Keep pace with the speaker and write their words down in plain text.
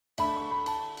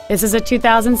This is a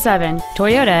 2007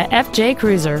 Toyota FJ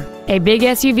Cruiser, a big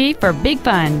SUV for big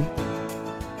fun.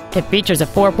 It features a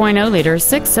 4.0-liter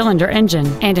six-cylinder engine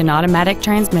and an automatic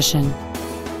transmission.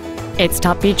 Its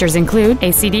top features include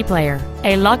a CD player,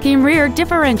 a locking rear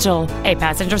differential, a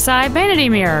passenger side vanity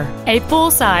mirror, a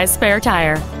full-size spare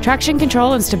tire, traction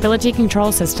control and stability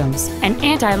control systems, an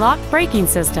anti-lock braking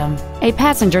system, a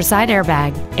passenger side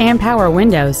airbag, and power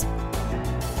windows.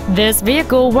 This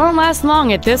vehicle won't last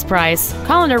long at this price.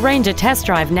 Call and arrange a test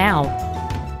drive now.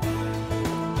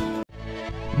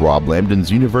 Rob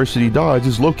Lambdin's University Dodge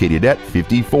is located at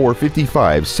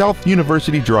 5455 South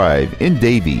University Drive in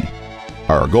Davie.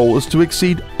 Our goal is to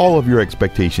exceed all of your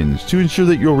expectations to ensure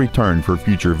that you'll return for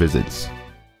future visits.